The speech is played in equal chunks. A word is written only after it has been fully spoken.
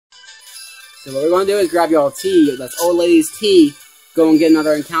So what we're going to do is grab y'all tea. That's old lady's tea. Go and get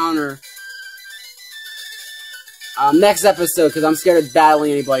another encounter. Next episode, because I'm scared of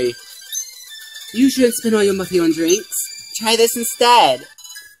battling anybody. You shouldn't spend all your money on drinks. Try this instead.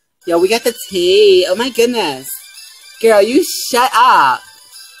 Yo, we got the tea. Oh my goodness. Girl, you shut up.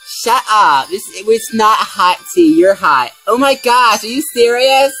 Shut up. It's not hot tea. You're hot. Oh my gosh, are you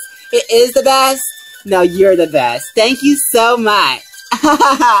serious? It is the best? No, you're the best. Thank you so much.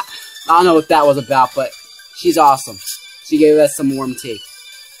 I don't know what that was about, but she's awesome. She gave us some warm tea.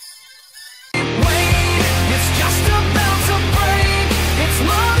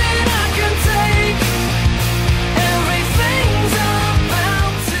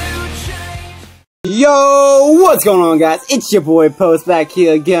 Yo, what's going on, guys? It's your boy Post back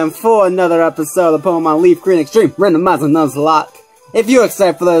here again for another episode of Pokemon Leaf Green Extreme Randomizer Nuzlocke. If you're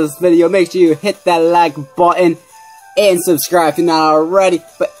excited for this video, make sure you hit that like button and subscribe if you're not already.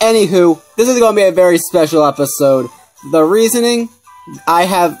 But anywho, this is going to be a very special episode. The reasoning, I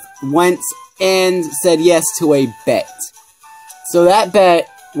have went and said yes to a bet. So that bet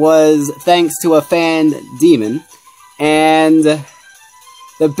was thanks to a fan demon, and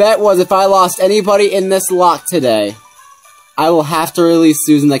the bet was if I lost anybody in this lock today, I will have to release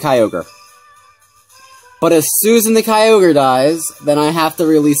Susan the Kyogre. But if Susan the Kyogre dies, then I have to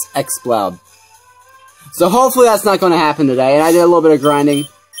release Exploud. So hopefully that's not going to happen today, and I did a little bit of grinding.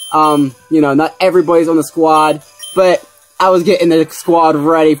 You know, not everybody's on the squad, but I was getting the squad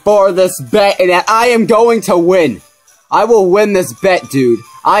ready for this bet, and I am going to win. I will win this bet, dude.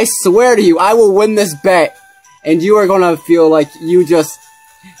 I swear to you, I will win this bet, and you are going to feel like you just...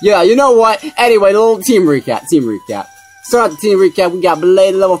 Yeah, you know what? Anyway, the little team recap. Start out the team recap. We got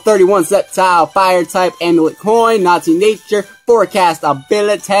Belated, level 31, Sceptile, Fire type, Amulet Coin, Nazi Nature, Forecast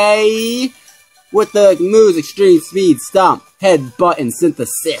Ability, with the moves, Extreme Speed, Stomp, Headbutt, and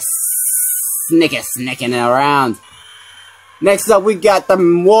Synthesis. Snicking around. Next up, we got the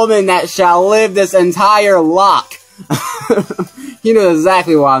woman that shall live this entire lock. You know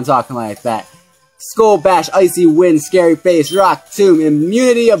exactly why I'm talking like that. Skull Bash, Icy Wind, Scary Face, Rock Tomb,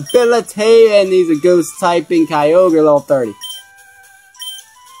 Immunity Ability, and he's a Ghost typing Kyogre, level 30.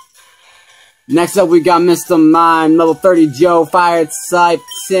 Next up, we got Mr. Mime, level 30 Joe, Fire type,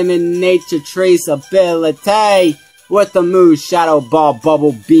 Simon Nature Trace Ability, with the moves Shadow Ball,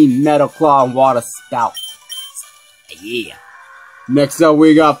 Bubble Beam, Metal Claw, and Water Spout. Yeah. Next up,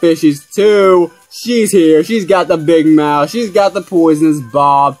 we got Fishies 2. She's here. She's got the big mouth. She's got the poisonous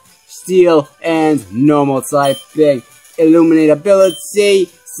bob. Steel and normal type, big illuminate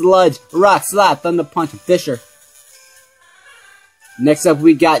ability, sludge, rock slide, thunder punch, and Fisher. Next up,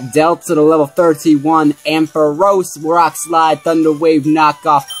 we got Delta, the level 31 Ampharos, rock slide, thunder wave,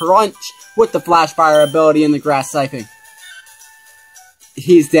 knockoff, crunch with the flash fire ability and the grass typing.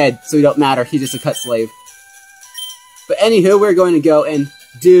 He's dead, so he don't matter. He's just a cut slave. But anywho, we're going to go and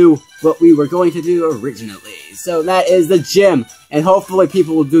do what we were going to do originally. So that is the gym. And hopefully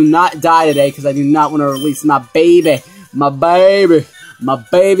people do not die today, because I do not want to release my baby Kyogre.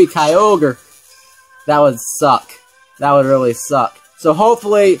 That would suck. That would really suck. So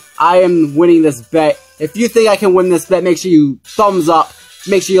hopefully I am winning this bet. If you think I can win this bet, make sure you thumbs up.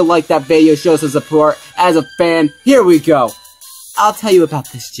 Make sure you like that video, show some support. As a fan, here we go. I'll tell you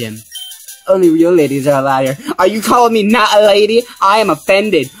about this gym. Only real ladies are allowed here. Are you calling me not a lady? I am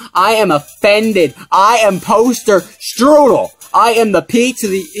offended. I am offended. I am Poster Strudel. I am the P to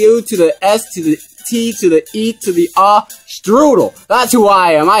the U to the S to the T to the E to the R Strudel. That's who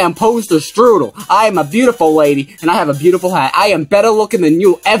I am. I am Poster Strudel. I am a beautiful lady, and I have a beautiful hat. I am better looking than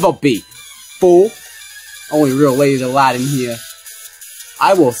you'll ever be, fool. Only real ladies are allowed in here.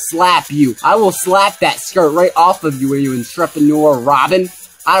 I will slap you. I will slap that skirt right off of you, you entrepreneur Robin.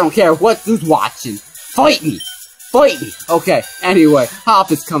 I don't care who's watching. Fight me! Fight me! Okay, anyway,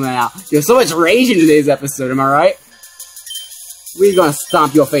 Hop is coming out. There's so much rage in today's episode, am I right? We're gonna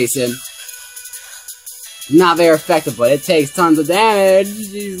stomp your face in. Not very effective, but it takes tons of damage.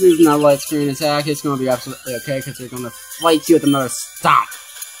 He's losing that light screen attack. It's gonna be absolutely okay, because they're gonna fight you with another stomp.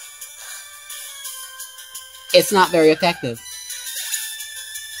 It's not very effective.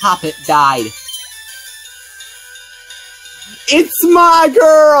 Hoppet died. It's my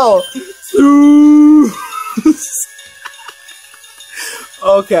girl!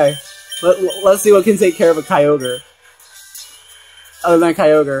 Okay. Let's see what can take care of a Kyogre. Other than a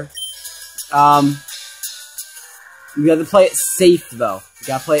Kyogre. You gotta play it safe, though. You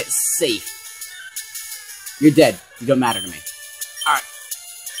gotta play it safe. You're dead. You don't matter to me. Alright.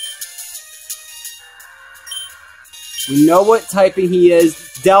 We know what typing he is.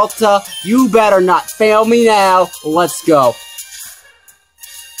 Delta, you better not fail me now. Let's go.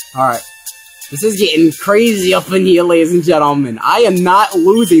 Alright. This is getting crazy up in here, ladies and gentlemen. I am not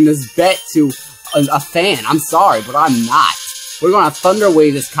losing this bet to a fan. I'm sorry, but I'm not. We're gonna Thunder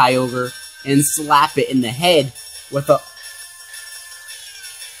Wave this Kyogre and slap it in the head with a...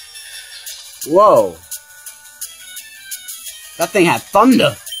 Whoa. That thing had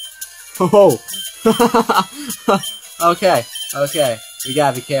thunder. Oh. Okay. We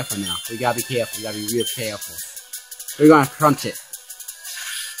gotta be careful now. We gotta be careful. We gotta be real careful. We're gonna crunch it.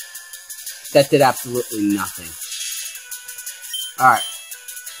 That did absolutely nothing. Alright.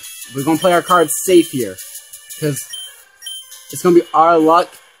 We're gonna play our cards safe here. Because it's gonna be our luck.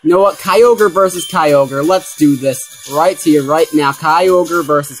 You know what? Kyogre versus Kyogre. Let's do this right here, right now. Kyogre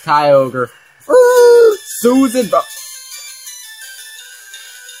versus Kyogre. Susan.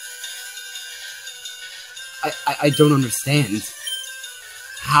 I don't understand.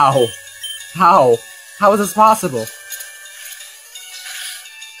 How? How is this possible?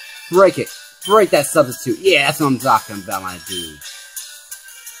 Break it. Break that substitute. Yeah, that's what I'm talking about, my dude.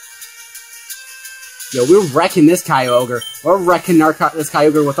 Yo, we're wrecking this Kyogre. We're wrecking this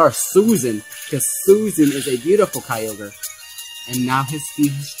Kyogre with our Susan. Because Susan is a beautiful Kyogre. And now his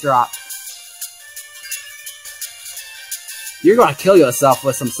speed has dropped. You're gonna kill yourself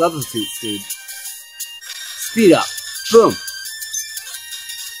with some substitutes, dude. Speed up. Boom.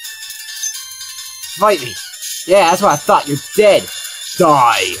 Fight me. Yeah, that's what I thought. You're dead.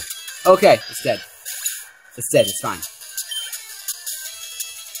 Die. Okay, it's dead. It's dead. It's fine.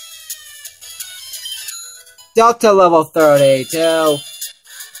 Delta level 32.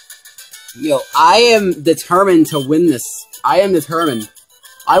 Yo, I am determined to win this. I am determined.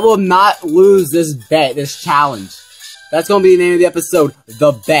 I will not lose this bet, this challenge. That's gonna be the name of the episode.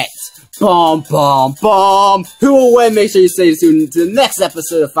 The Bet. Bomb, bomb, bomb. Who will win? Make sure you stay tuned to the next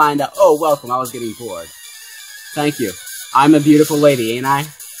episode to find out. Oh, welcome. I was getting bored. Thank you. I'm a beautiful lady, ain't I?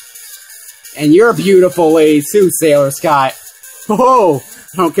 And you're a beautiful lady too, Sailor Scott. Oh,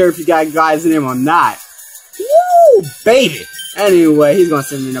 I don't care if you got guys in him or not. Woo, baby. Anyway, he's gonna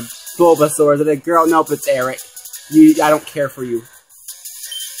send me a Bulbasaur. Is it a girl? Nope, it's Eric. I don't care for you.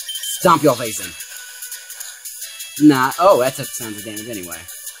 Stomp your face in. Nah. Oh, that took tons of damage anyway.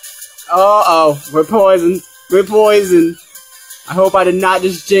 Uh-oh, we're poisoned. We're poisoned. I hope I did not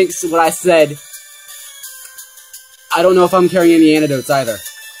just jinx what I said. I don't know if I'm carrying any antidotes either.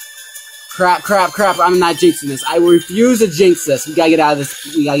 Crap, I'm not jinxing this. I refuse to jinx this. We gotta get out of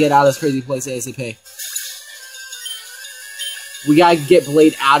this. We gotta get out of this crazy place ASAP. We gotta get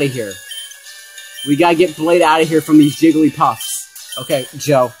Blade out of here. We gotta get Blade out of here from these Jigglypuffs. Okay,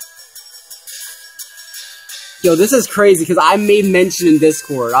 Joe. Yo, this is crazy, because I made mention in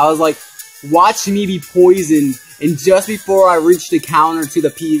Discord. I was like, watch me be poisoned, and just before I reach the counter to the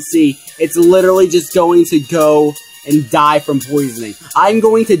PC, it's literally just going to go and die from poisoning. I'm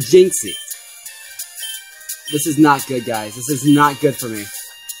going to jinx it. This is not good, guys. This is not good for me.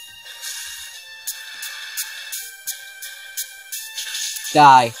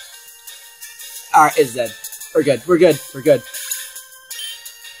 Die. Alright, it's dead. We're good. We're good. We're good.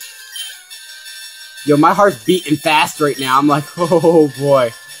 Yo, my heart's beating fast right now. I'm like, oh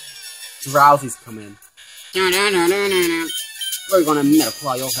boy. Drowsy's coming in. We're gonna Metal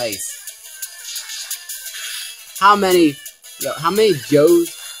Claw your face. How many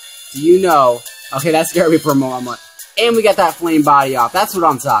Joes do you know? Okay, that scared me for a moment. And we got that flame body off. That's what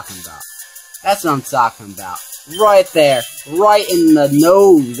I'm talking about. That's what I'm talking about. Right there. Right in the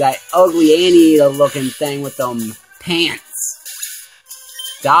nose. That ugly anteater looking thing with them pants.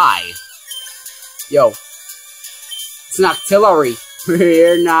 Die. Yo. It's an artillery.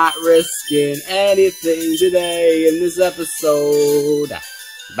 We're not risking anything today in this episode.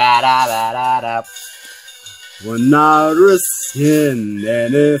 Ba-da-ba-da-da. We're not risking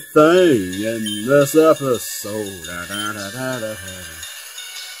anything in this episode. Da-da-da-da-da-da.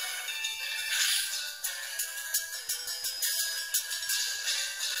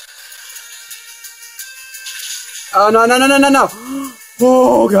 Oh, no, no, no, no, no, no!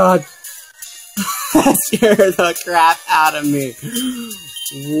 Oh, God. That scared the crap out of me.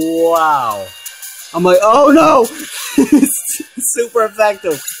 Wow. I'm like, oh, no! It's super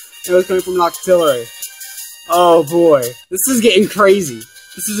effective. It was coming from an artillery. Oh, boy. This is getting crazy.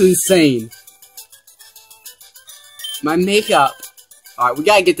 This is insane. My makeup. Alright, we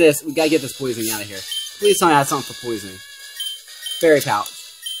gotta get this. We gotta get this poisoning out of here. Please tell me I have something for poisoning. Fairy pouch.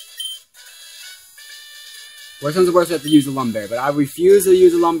 Worst comes to worst, we have to use the lumberry, but I refuse to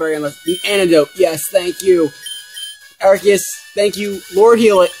use the lumberry unless the antidote. Yes, thank you. Arceus, thank you. Lord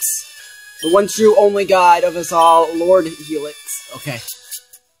Helix. The one true only god of us all, Lord Helix. Okay.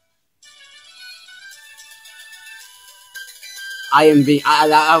 I am being.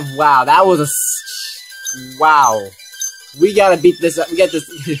 Wow, that was a. Wow. We gotta beat this up. We gotta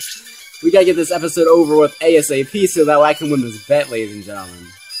get this episode over with ASAP so that way I can win this bet, ladies and gentlemen.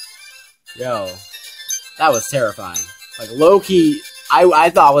 Yo. That was terrifying. Like, low-key, I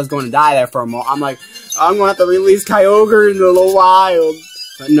thought I was going to die there for a moment. I'm like, I'm going to have to release Kyogre into the wild.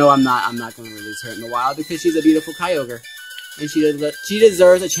 But no, I'm not. I'm not going to release her in the wild because she's a beautiful Kyogre. And she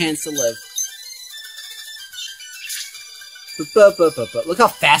deserves a chance to live. Look how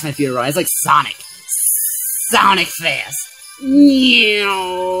fast my feet are running. It's like Sonic. Sonic fast.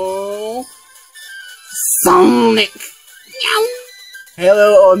 Sonic.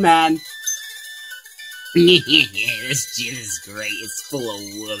 Hello, old man. This gym is great. It's full of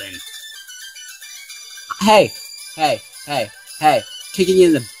women. Hey. Kicking you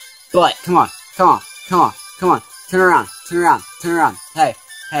in the butt. Come on. Turn around.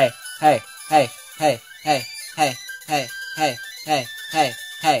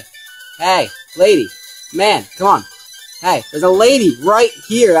 Hey, lady, man, come on. Hey, there's a lady right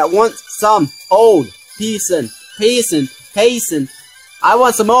here that wants some old pacing. I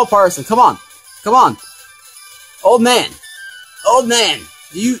want some old person. Come on. Old man.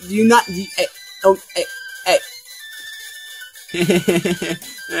 Do you not? Hey. Yeah,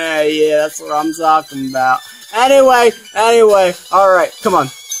 that's what I'm talking about. Anyway, alright, come on.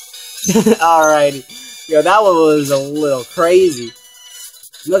 Alrighty. Yo, that one was a little crazy.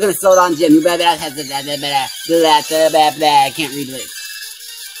 I'm looking to slow down Jim. You better I can't read lips.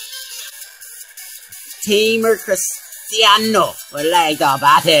 Teamer Cristiano would like to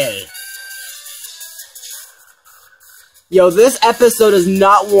battle. Yo, this episode does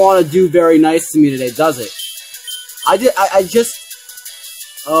not want to do very nice to me today, does it? I just...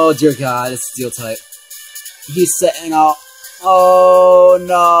 Oh, dear God, it's Steel type. He's setting up. Oh,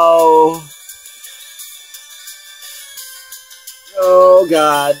 no. Oh,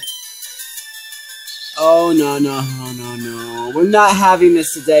 God. Oh, no. We're not having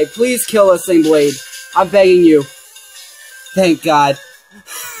this today. Please kill this thing, Blade. I'm begging you. Thank God.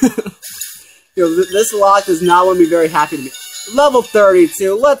 Yo, this lock does not want to be very happy to me. Level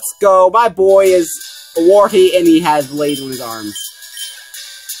 32. Let's go. My boy is warty and he has blades on his arms.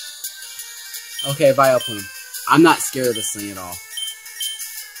 Okay, Vileplume. I'm not scared of this thing at all.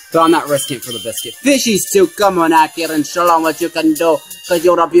 But I'm not risking it for the biscuit. Fishies too, come on out here and show them what you can do. Cause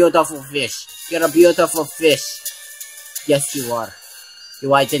you're a beautiful fish. You're a beautiful fish. Yes, you are.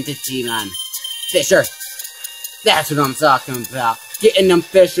 Your identity, man. Fisher. That's what I'm talking about. Getting them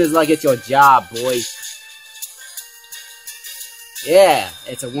fishes like it's your job, boy. Yeah,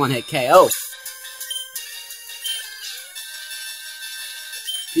 it's a one-hit KO.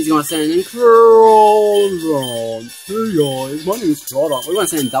 He's gonna send in Crawdon. Hey guys, my name's Crawdon. We're gonna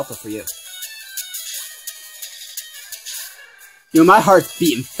send in Delta for you. Yo, my heart's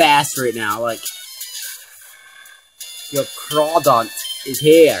beating fast right now, like... Yo, Crawdon is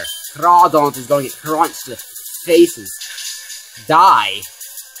here. Crawdon is gonna get crunched to faces. Die.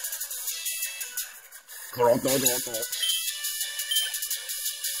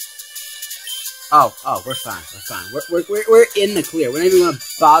 Oh, we're fine. We're in the clear. We're not even gonna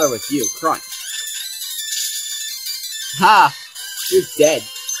bother with you. Crunch. Ha! You're dead.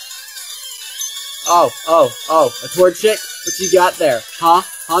 Oh, a tword chick? What you got there? Huh,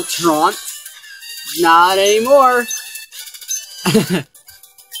 Trant? Not anymore.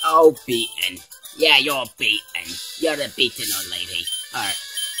 Oh, beaten. Yeah, you're beaten. You're the beaten old lady. Alright.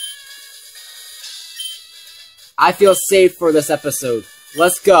 I feel safe for this episode.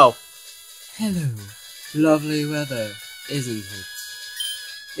 Let's go. Hello. Lovely weather, isn't it?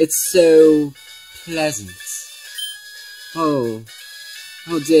 It's so pleasant. Oh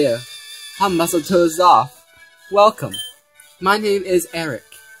dear. My mistletoe's off. Welcome. My name is Eric.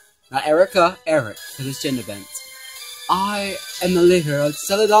 Not Erica, Eric, for this gender bent. I am the leader of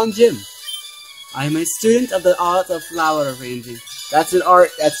Celadon Gym. I am a student of the art of flower arranging. That's an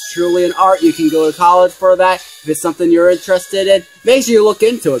art. That's truly an art. You can go to college for that. If it's something you're interested in, make sure you look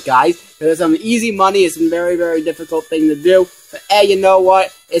into it, guys. Because it's some easy money. It's a very, very difficult thing to do. But hey, you know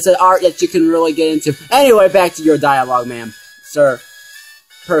what? It's an art that you can really get into. Anyway, back to your dialogue, ma'am. Sir.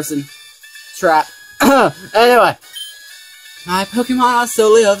 Person. Trap. Anyway. My Pokemon are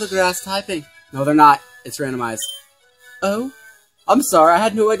solely of the grass typing. No, they're not. It's randomized. Oh? I'm sorry. I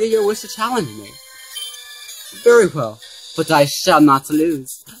had no idea you wished to challenge me. Very well. But I shall not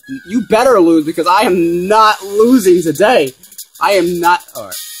lose. You better lose, because I am not losing today. I am not...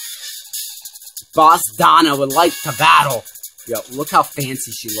 Alright. Boss Donna would like to battle. Yo, look how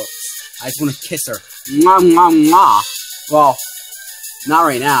fancy she looks. I just want to kiss her. Mwah, mwah, mwah. Well, not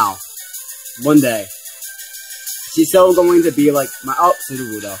right now. One day. She's still going to be like my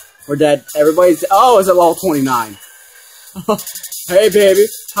Sudoku though. We're dead. Everybody's it's at level 29. Hey baby,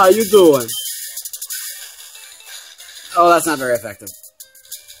 how you doing? Oh, that's not very effective.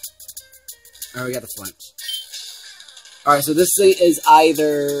 Alright, we got the flinch. Alright, so this thing is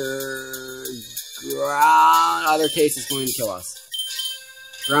either ground, either case is going to kill us.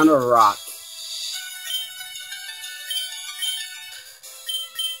 Ground or rock.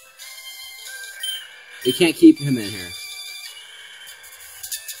 You can't keep him in here.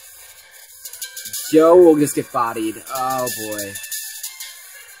 Joe will just get bodied. Oh boy.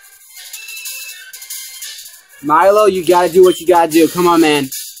 Milo, you gotta do what you gotta do. Come on, man.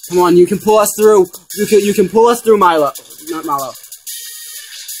 Come on, you can pull us through. You can pull us through, Milo. Not Milo.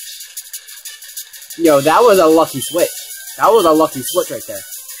 Yo, that was a lucky switch. That was a lucky switch right there.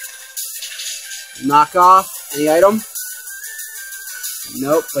 Knock off. Any item?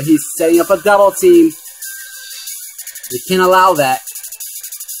 Nope, but he's setting up a double team. We can't allow that.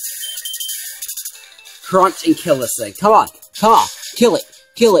 Crunch and kill this thing. Come on. Come on. Kill it.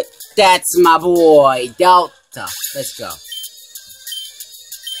 Kill it. That's my boy. Delta. Let's go.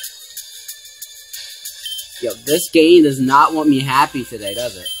 Yo, this game does not want me happy today,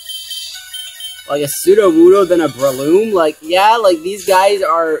 does it? Like a Sudowoodo, then a Breloom? Like, yeah, like these guys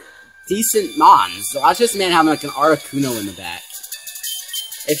are decent mons. Watch this man having like an Articuno in the back.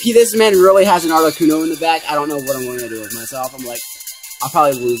 If this man really has an Articuno in the back, I don't know what I'm going to do with myself. I'm like, I'll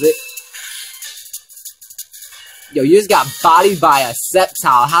probably lose it. Yo, you just got bodied by a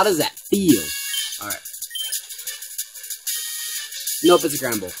Sceptile. How does that feel? Alright. Nope, it's a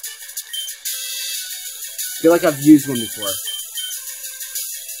Gramble. I feel like I've used one before.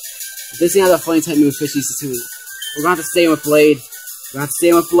 If this thing has a flame type move, Fishy too. We're gonna have to stay in with Blade. We're gonna have to stay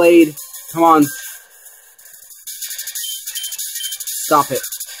in with Blade. Come on. Stop it.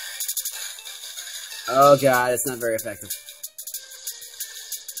 Oh god, it's not very effective.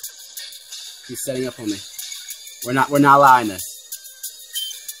 He's setting up on me. We're not allowing this.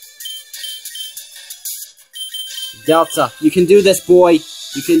 Delta, you can do this, boy.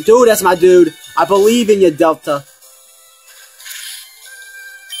 You can do this, my dude. I believe in you, Delta.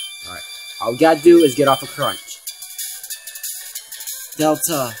 Alright. All we gotta do is get off a crunch.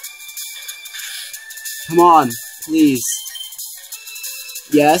 Delta. Come on, please.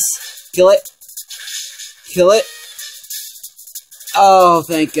 Yes. Kill it. Kill it. Oh,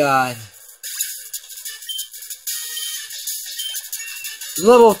 thank God.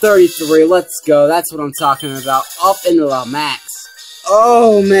 Level 33, let's go. That's what I'm talking about. Up into the max.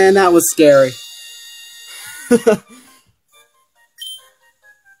 Oh, man, that was scary.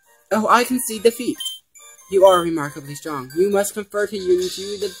 Oh, I can see defeat. You are remarkably strong. You must confer to you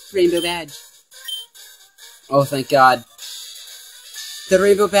the rainbow badge. Oh, thank God. The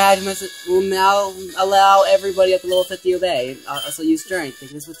rainbow badge will now allow everybody at the level 50 obey. Also use strength.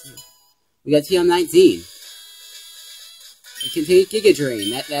 Take this with you. We got TM19. It contains Giga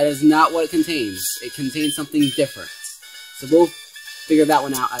Drain. That is not what it contains. It contains something different. So we'll figure that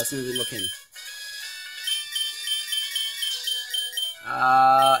one out as soon as we look in.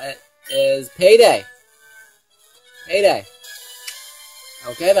 It is Payday. Payday.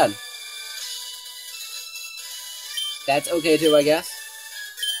 Okay then. That's okay too, I guess.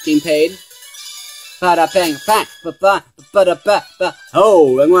 Team paid. Ba-da-bang, bang, ba-ba-ba-da-ba-ba.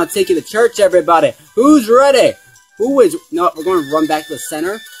 Oh, I'm gonna take you to church, everybody. Who's ready? Who is? No, we're going to run back to the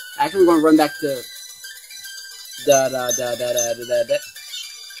center. Actually, we're going to run back to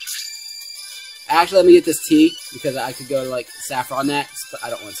Actually, let me get this tea because I could go to like Saffron next, but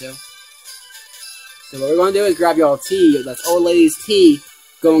I don't want to. So what we're going to do is grab y'all tea. That's old lady's tea.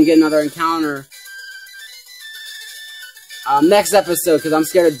 Go and get another encounter. Next episode, because I'm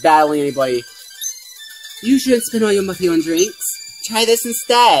scared of battling anybody. You shouldn't spend all your money on drinks. Try this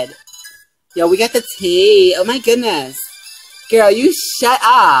instead. Yo, we got the tea. Oh my goodness. Girl, you shut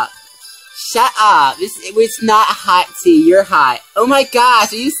up. Shut up. It's not hot tea. You're hot. Oh my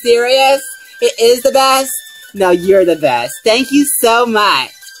gosh, are you serious? It is the best? No, you're the best. Thank you so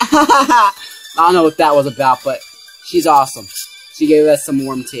much. I don't know what that was about, but she's awesome. She gave us some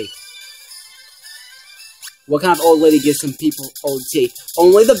warm tea. What kind of old lady gives some people old tea?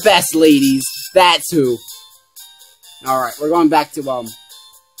 Only the best ladies. That's who. Alright, we're going back to, we're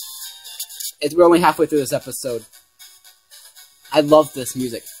only halfway through this episode. I love this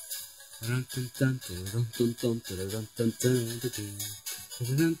music.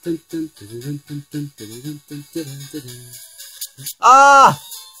 Ah!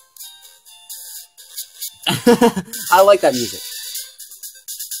 I like that music.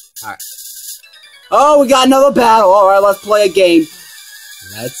 Alright. Oh, we got another battle! Alright, let's play a game.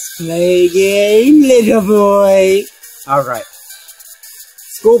 Let's play a game, little boy. Alright.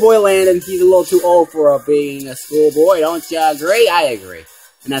 Schoolboy Landon, he's a little too old for being a schoolboy, don't you agree? I agree.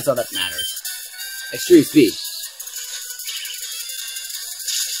 And that's all that matters. Extreme speed.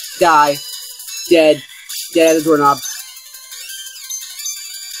 Die. Dead. Dead as a doorknob.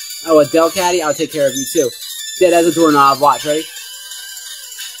 Oh, a Delcatty? I'll take care of you too. Dead as a doorknob. Watch, ready?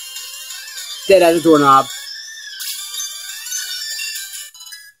 Dead as a doorknob.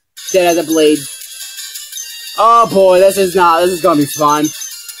 Dead as a blade. Oh boy, this is gonna be fun.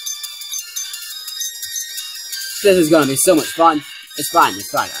 This is gonna be so much fun. It's fine, it's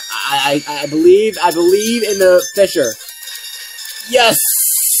fine. I believe in the Fisher. Yes!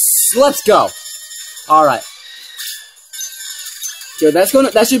 Let's go! Alright. Yo,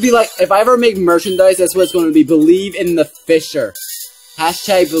 that should be like, if I ever make merchandise, that's what it's gonna be. Believe in the Fisher.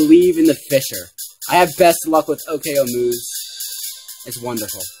 Hashtag believe in the Fisher. I have best luck with OKO moves. It's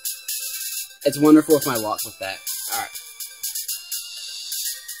wonderful. It's wonderful with my luck with that. Alright.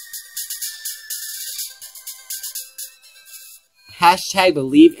 Hashtag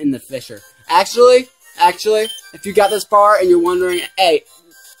believe in the Fisher. Actually, if you got this far and you're wondering, hey,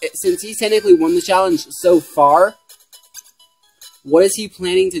 since he technically won the challenge so far, what is he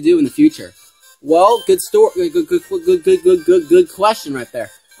planning to do in the future? Well, good story, good question right there.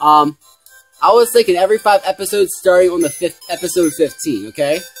 I was thinking every 5 episodes starting on the episode 15,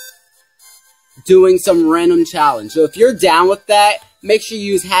 okay? Doing some random challenge. So if you're down with that, make sure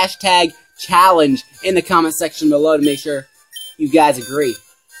you use hashtag challenge in the comment section below to make sure you guys agree.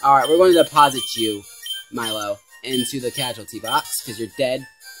 Alright, we're going to deposit you, Milo, into the casualty box, because you're dead.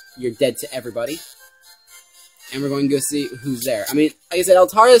 You're dead to everybody. And we're going to go see who's there. I mean, like I said,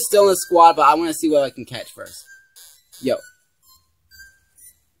 Altaria's still in the squad, but I want to see what I can catch first. Yo.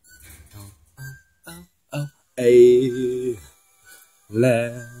 Hey,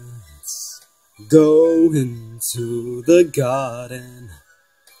 let's go into the garden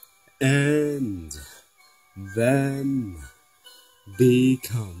and then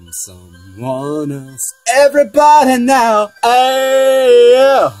become someone else. Everybody now,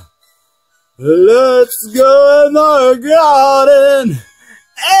 hey, let's go in the garden.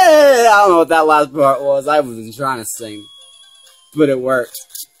 Hey, I don't know what that last part was. I wasn't trying to sing, but it worked.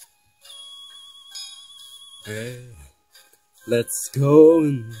 Hey, let's go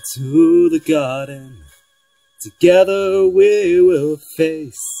into the garden. Together we will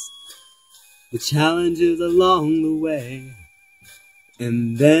face the challenges along the way.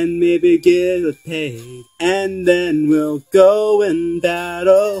 And then maybe get paid. And then we'll go and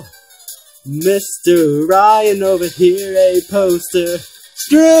battle Mr. Ryan over here, a poster.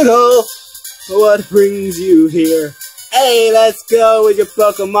 Strudel, what brings you here? Hey, let's go with your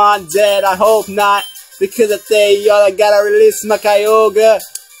Pokemon dead. I hope not, because if they are, I gotta release my Kyogre.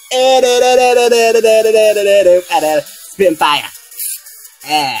 Spin fire.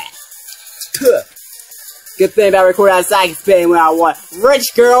 Good thing about recording outside, I can spin when I want.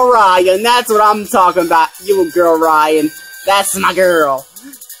 Rich girl Ryan, that's what I'm talking about. You girl Ryan, that's my girl.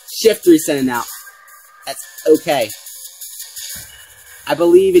 Shift 3 sending out. That's okay. I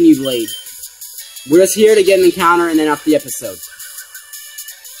believe in you, Blade. We're just here to get an encounter and then up the episode.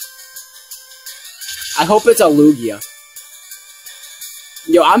 I hope it's a Lugia.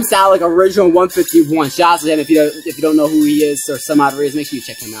 Yo, I'm sound like original 151. Shout out to him if you don't know who he is or some odd reason. Make sure you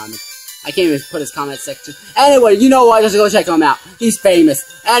check him out. I can't even put his comment section. Anyway, you know what? Just go check him out. He's famous.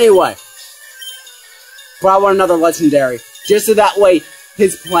 Anyway. But I want another legendary. Just so that way,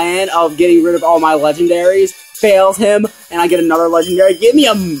 his plan of getting rid of all my legendaries fails him, and I get another legendary. Give me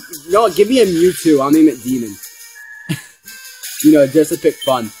a Mewtwo. I'll name it Demon. You know, just to pick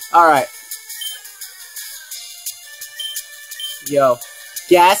fun. Alright. Yo.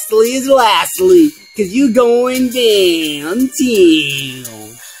 Ghastly is lastly, cause you going down, team.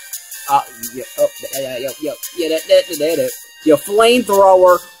 Yo,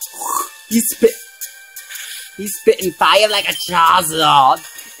 flamethrower. He's spitting fire like a Charizard.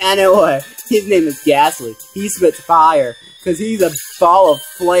 Anyway, his name is Ghastly. He spits fire, cause he's a ball of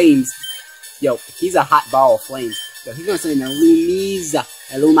flames. Yo, he's a hot ball of flames. Yo, he's gonna send an Illumise.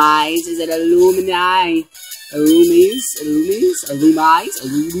 Illumise? Is it Illumini? Illumise?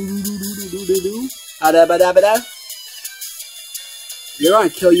 You're gonna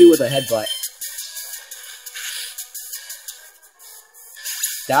kill you with a headbutt.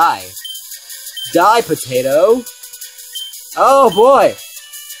 Die. Die, potato. Oh boy.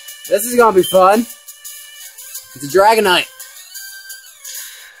 This is gonna be fun. It's a Dragonite.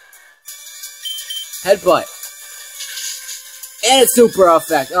 Headbutt. And it's super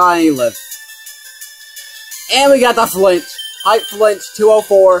effect. Oh, and he lived. And we got the flinch. Height flinch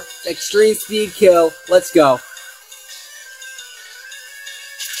 204. Extreme speed kill. Let's go.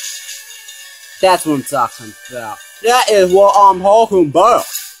 That's what I'm talking about. That is what I'm talking about.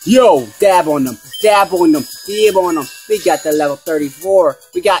 Yo, dab on them. Dab on them. Dab on them. We got the level 34.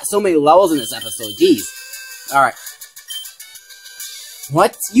 We got so many levels in this episode. Jeez. Alright.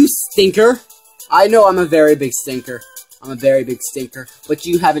 What? You stinker? I know I'm a very big stinker. I'm a very big stinker. But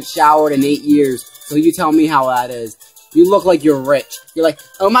you haven't showered in 8 years, so you tell me how that is. You look like you're rich. You're like,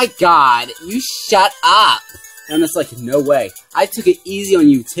 oh my god, you shut up. And I'm just like, no way. I took it easy on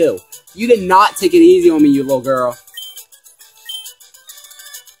you too. You did not take it easy on me, you little girl.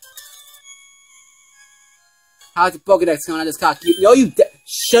 How's the Pokédex coming out of this cock? Yo, you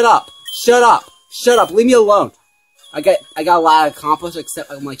shut up. Shut up. Shut up. Leave me alone. I got a lot accomplished,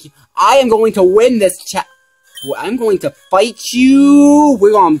 except I'm like, I am going to win this chat. I'm going to fight you.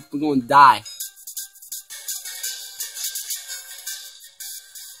 We're going to die.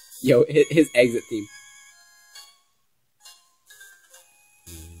 Yo, his exit theme.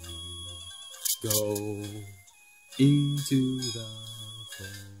 Go into the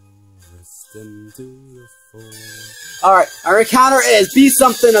forest, into the forest. Alright, our encounter is be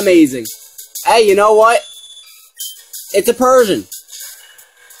something amazing. Hey, you know what? It's a Persian.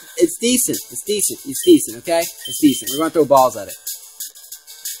 It's decent. It's decent. It's decent, okay? It's decent. We're going to throw balls at it.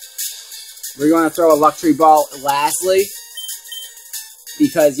 We're going to throw a luxury ball lastly.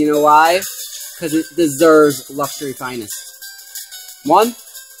 Because, you know why? Because it deserves luxury finest. 1,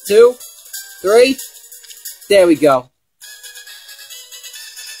 2, 3. There we go.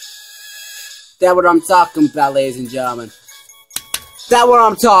 That's what I'm talking about, ladies and gentlemen. That's what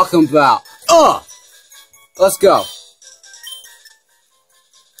I'm talking about. Let's go.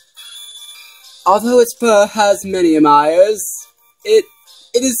 Although its fur has many admirers, it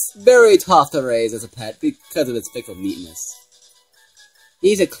is very tough to raise as a pet because of its fickle neatness.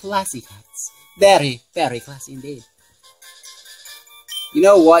 These are classy pets. Very, very classy indeed. You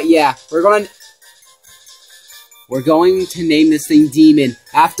know what? Yeah, we're going to name this thing Demon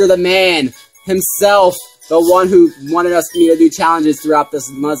after the man himself, the one who wanted me to do challenges throughout this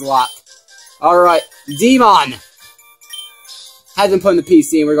Nuzlocke. Alright, Demon has been put in the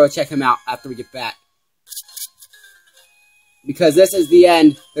PC, and we're going to check him out after we get back. Because this is the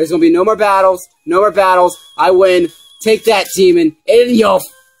end. There's going to be no more battles. No more battles. I win. Take that, Demon. In your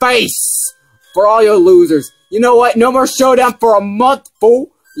face! For all your losers. You know what? No more showdown for a month,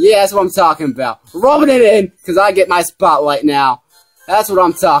 fool. Yeah, that's what I'm talking about. Rubbing it in, because I get my spotlight now. That's what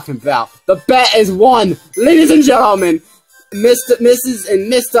I'm talking about. The bet is won. Ladies and gentlemen, Mrs.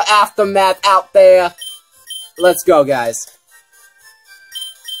 and Mr. Aftermath out there. Let's go, guys.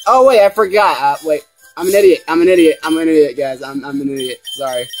 Oh, wait, I forgot. Wait. I'm an idiot. I'm an idiot. I'm an idiot, guys. I'm an idiot.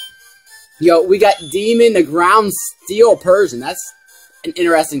 Sorry. Yo, we got Demon, the Ground Steel Persian. That's an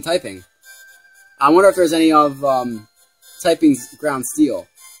interesting typing. I wonder if there's any of, typing's Ground Steel.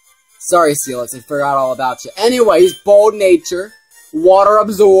 Sorry, Steelix, I forgot all about you. Anyways, Bold Nature, Water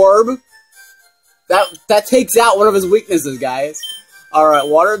Absorb. That takes out one of his weaknesses, guys. Alright,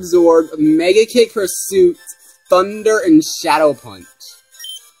 Water Absorb, Mega Kick Pursuit, Thunder, and Shadow Punch.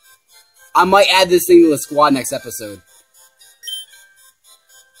 I might add this thing to the squad next episode.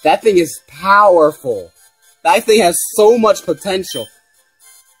 That thing is powerful. That thing has so much potential.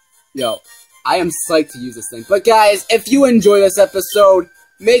 Yo, I am psyched to use this thing. But guys, if you enjoy this episode,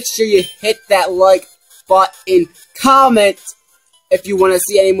 make sure you hit that like button. Comment if you want to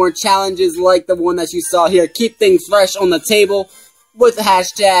see any more challenges like the one that you saw here. Keep things fresh on the table with the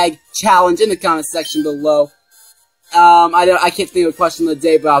hashtag challenge in the comment section below. I can't think of a question of the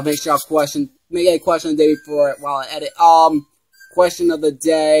day, but I'll make sure I'll make a question of the day before it while I edit. Question of the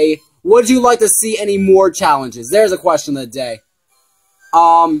day. Would you like to see any more challenges? There's a question of the day.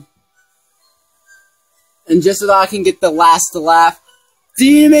 And just so that I can get the last to laugh.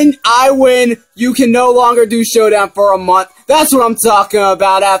 Demon, I win. You can no longer do Showdown for a month. That's what I'm talking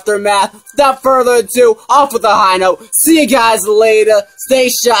about, Aftermath. Without further ado, off with a high note. See you guys later. Stay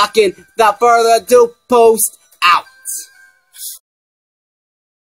shocking. Without further ado, post.